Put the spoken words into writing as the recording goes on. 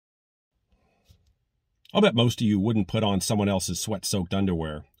I'll bet most of you wouldn't put on someone else's sweat-soaked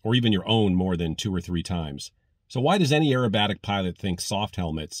underwear, or even your own, more than 2 or 3 times. So why does any aerobatic pilot think soft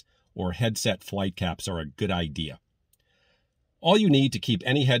helmets or headset flight caps are a good idea? All you need to keep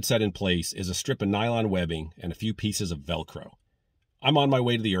any headset in place is a strip of nylon webbing and a few pieces of Velcro. I'm on my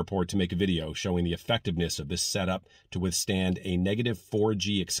way to the airport to make a video showing the effectiveness of this setup to withstand a negative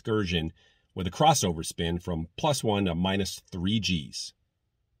 4G excursion with a crossover spin from +1 to -3 Gs.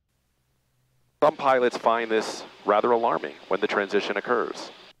 Some pilots find this rather alarming when the transition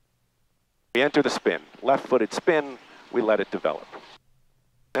occurs. We enter the spin, left-footed spin, we let it develop.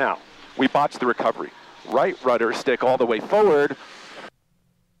 Now, we botch the recovery. Right rudder stick all the way forward.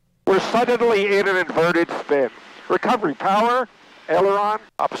 We're suddenly in an inverted spin. Recovery power, aileron,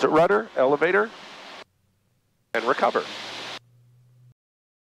 opposite rudder, elevator, and recover.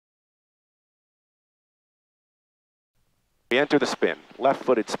 We enter the spin,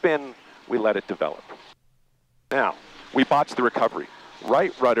 left-footed spin, we let it develop. Now, we botch the recovery.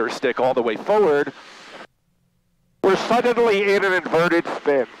 Right rudder stick all the way forward. We're suddenly in an inverted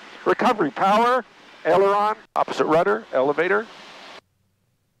spin. Recovery power, aileron, opposite rudder, elevator,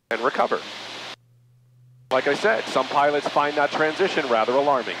 and recover. Like I said, some pilots find that transition rather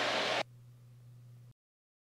alarming.